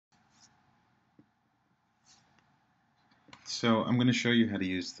So I'm going to show you how to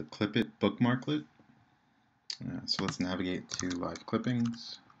use the Clipit bookmarklet. So let's navigate to Live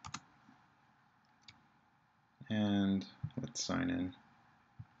Clippings and let's sign in.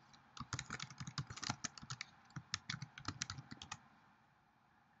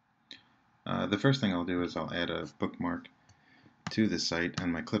 The first thing I'll do is I'll add a bookmark to the site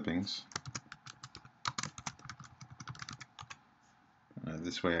and my clippings.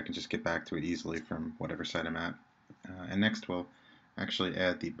 This way I can just get back to it easily from whatever site I'm at. And next we'll actually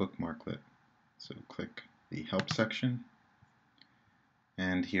add the bookmarklet. So click the Help section,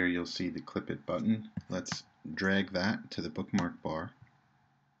 and here you'll see the Clipit button. Let's drag that to the bookmark bar.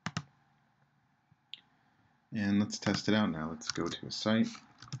 And let's test it out now. Let's go to a site.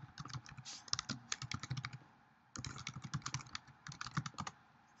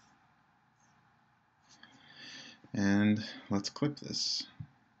 And let's clip this.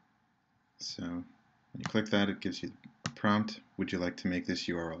 So when you click that, it gives you a prompt. Would you like to make this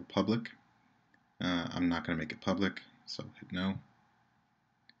URL public? I'm not going to make it public, so I'll hit no.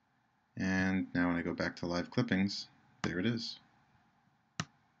 And now when I go back to Live Clippings, there it is.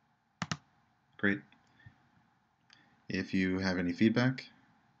 Great. If you have any feedback,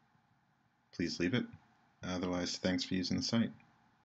 please leave it. Otherwise, thanks for using the site.